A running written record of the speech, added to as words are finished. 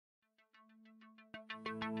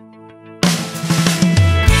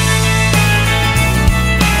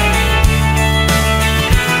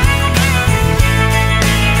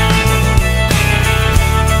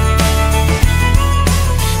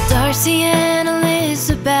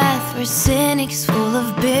cynics full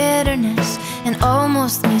of bitterness and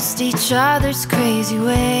almost missed each other's crazy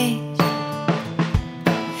ways.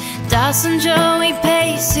 Dawson, Joey,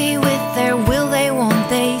 Pacey with their will they, won't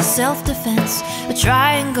they, self-defense, a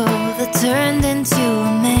triangle that turned into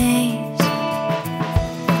a maze.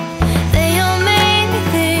 They all made me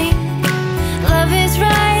think love is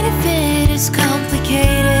right if it is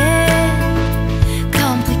complicated,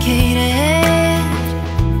 complicated.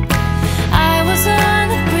 I was on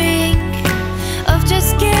the brink of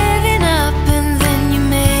just giving up and then you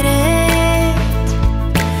made it.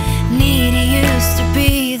 Needy used to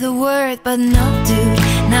be the word, but no dude,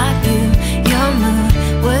 not you. Your mood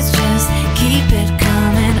was just keep it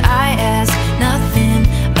coming. I ask nothing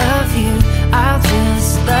of you, I'll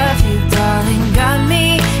just love you, darling. Got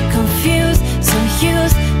me confused, so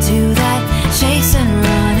used to that chase and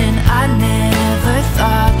running. I never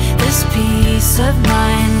thought this peace of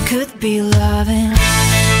mind could be loving.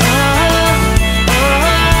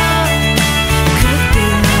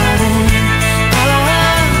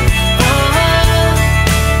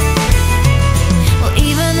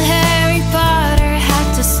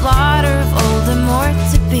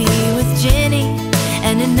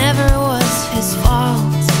 And it never was his fault.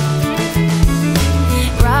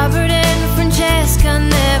 Robert and Francesca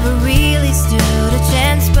never really stood a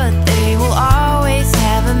chance, but they will always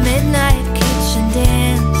have a midnight kitchen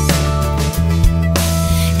dance.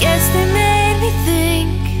 Guess they made me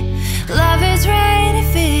think love is right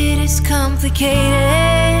if it is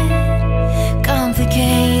complicated,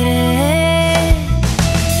 complicated.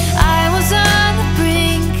 I was on the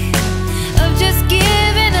brink of just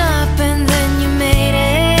giving up and then you made it.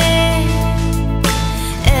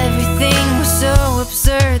 Everything was so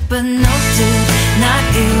absurd, but no dude, not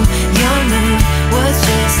you. Your mood was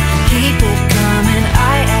just keep it coming.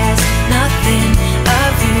 I ask nothing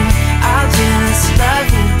of you, I'll just love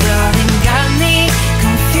you, darling. Got me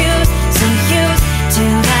confused, so used to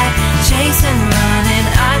that chase and running.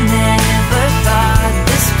 I never thought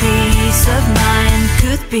this peace of mind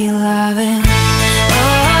could be loving.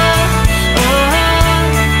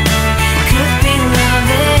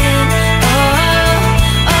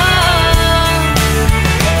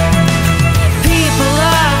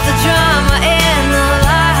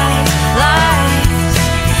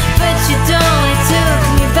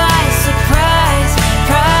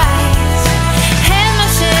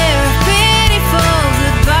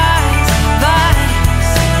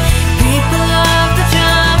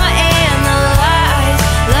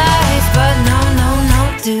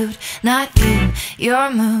 Not you, your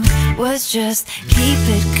mood was just keep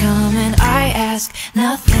it coming. I ask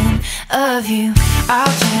nothing of you, I'll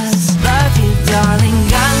just love you,